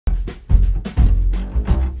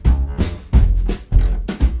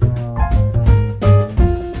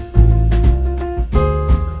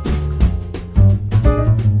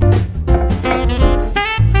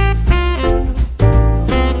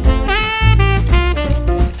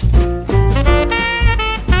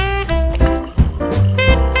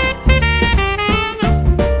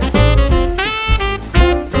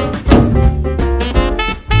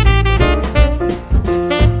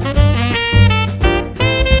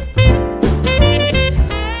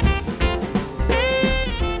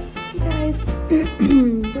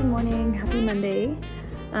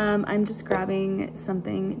I'm just grabbing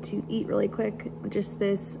something to eat really quick, just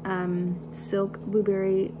this Silk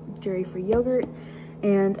blueberry dairy-free yogurt,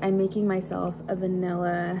 and I'm making myself a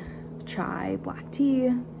vanilla chai black tea.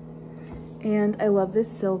 And I love this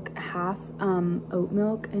Silk half oat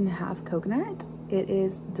milk and half coconut. It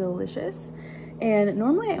is delicious. And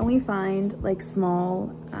normally I only find like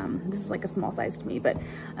small, this is like a small size to me, but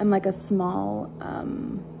I'm like a small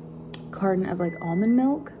carton of like almond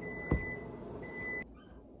milk.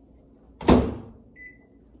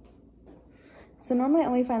 So normally I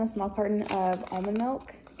only find a small carton of almond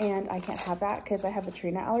milk, and I can't have that because I have a tree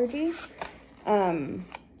nut allergy.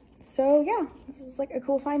 So yeah, this is like a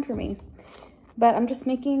cool find for me. But I'm just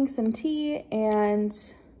making some tea and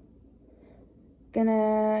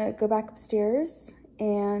gonna go back upstairs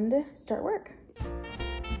and start work.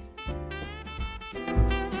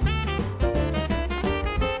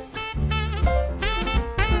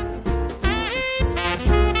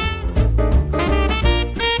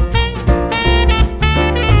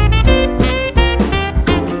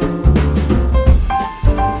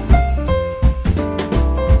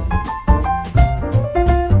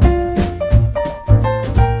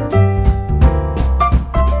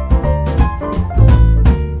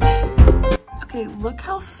 Look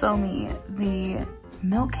how foamy the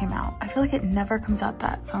milk came out. I feel like it never comes out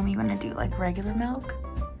that foamy when I do like regular milk.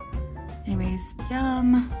 Anyways,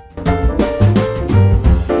 yum.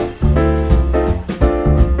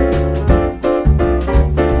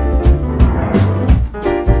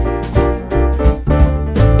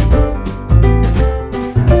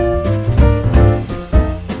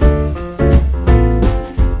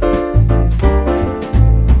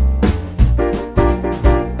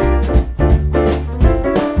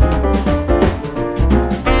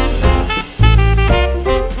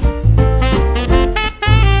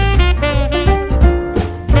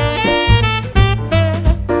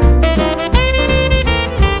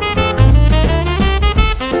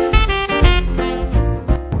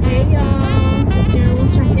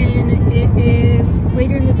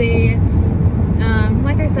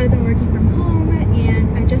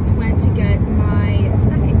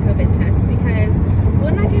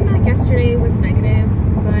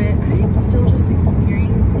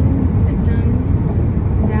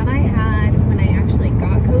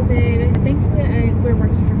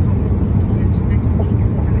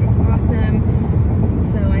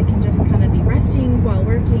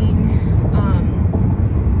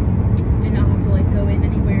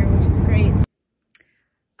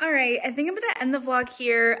 I think I'm gonna end the vlog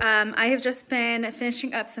here. I have just been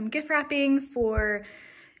finishing up some gift wrapping for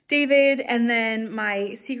David, and then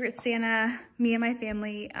my Secret Santa, me and my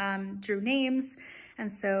family drew names,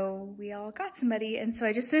 and so we all got somebody, and so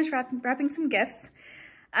I just finished wrapping some gifts.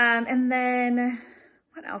 And then,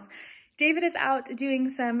 what else? David is out doing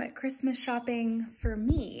some Christmas shopping for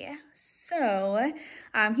me, so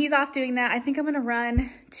he's off doing that. I think I'm gonna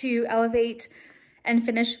run to Elevate and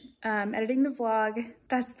finish editing the vlog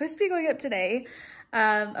that's supposed to be going up today.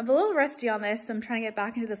 I'm a little rusty on this, so I'm trying to get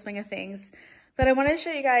back into the swing of things. But I wanted to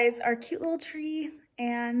show you guys our cute little tree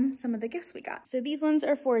and some of the gifts we got. So these ones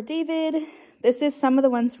are for David. This is some of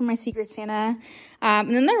the ones for my Secret Santa.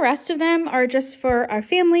 And then the rest of them are just for our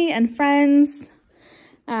family and friends.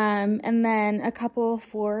 And then a couple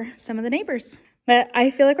for some of the neighbors. But I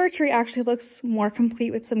feel like our tree actually looks more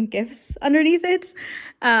complete with some gifts underneath it,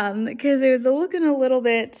 because it was looking a little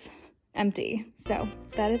bit empty. So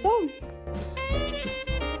that is all.